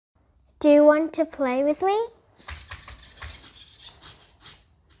Do you want to play with me?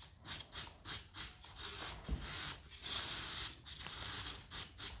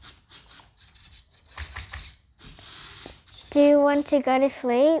 Do you want to go to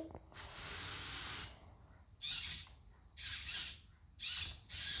sleep?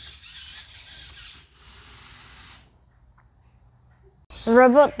 The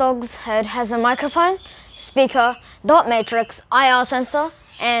robot dog's head has a microphone, speaker, dot matrix, IR sensor,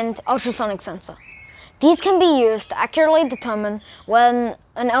 and ultrasonic sensor. These can be used to accurately determine when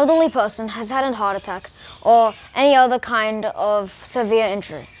an elderly person has had a heart attack or any other kind of severe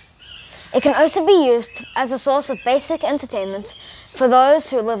injury. It can also be used as a source of basic entertainment for those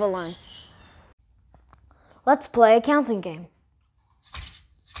who live alone. Let's play a counting game.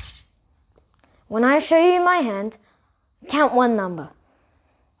 When I show you my hand, count one number.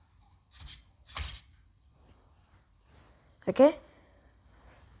 Okay?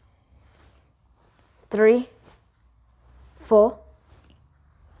 3, 4,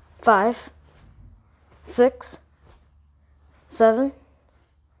 5, 6, 7,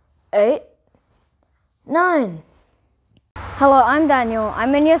 8, 9. Hello, I'm Daniel.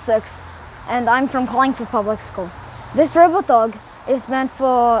 I'm in year 6 and I'm from Collingwood Public School. This robot dog is meant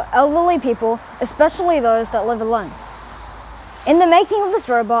for elderly people, especially those that live alone. In the making of this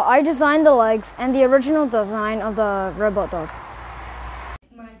robot, I designed the legs and the original design of the robot dog.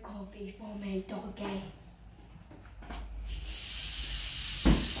 My coffee for my doggy.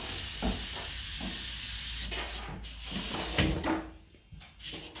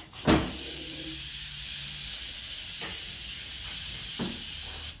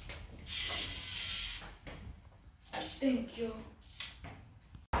 Thank you.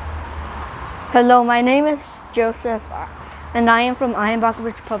 Hello, my name is Joseph and I am from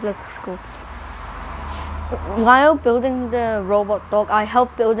IYMRC Public School. While building the robot dog, I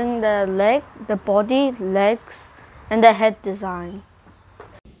helped building the leg, the body, legs, and the head design.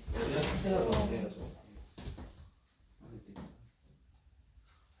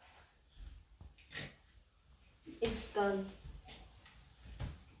 It's done.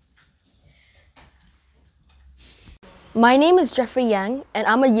 My name is Jeffrey Yang, and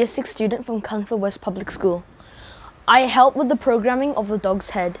I'm a Year 6 student from Collingwood West Public School. I help with the programming of the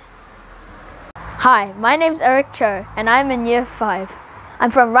dog's head. Hi, my name's Eric Cho, and I'm in Year 5.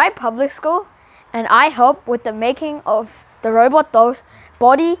 I'm from Wright Public School, and I help with the making of the robot dog's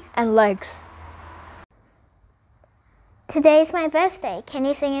body and legs. Today's my birthday. Can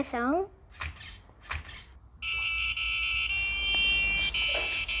you sing a song?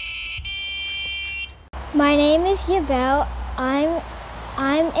 My name is Yabel.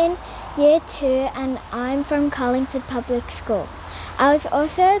 I'm in Year 2 and I'm from Collingwood Public School. I was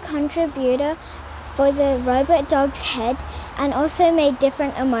also a contributor for the robot dog's head and also made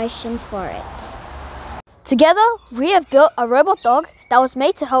different emotions for it. Together, we have built a robot dog that was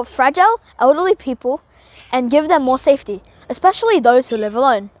made to help fragile, elderly people and give them more safety, especially those who live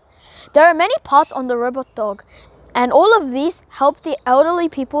alone. There are many parts on the robot dog, and all of these help the elderly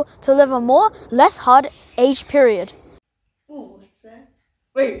people to live a less hard age period. Oh, what's that?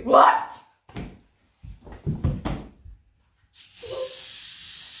 Wait, what?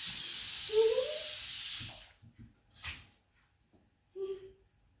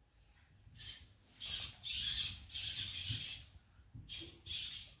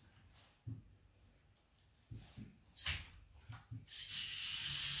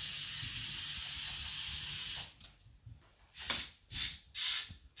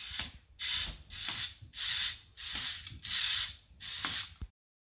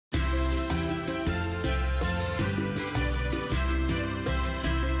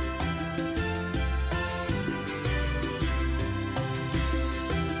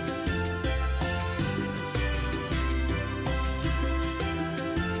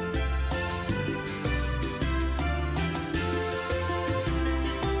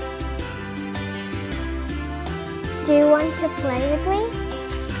 Do you want to play with me?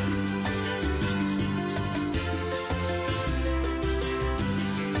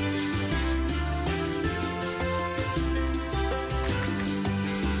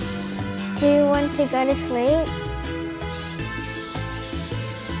 Do you want to go to sleep?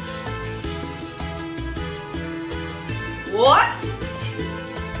 What?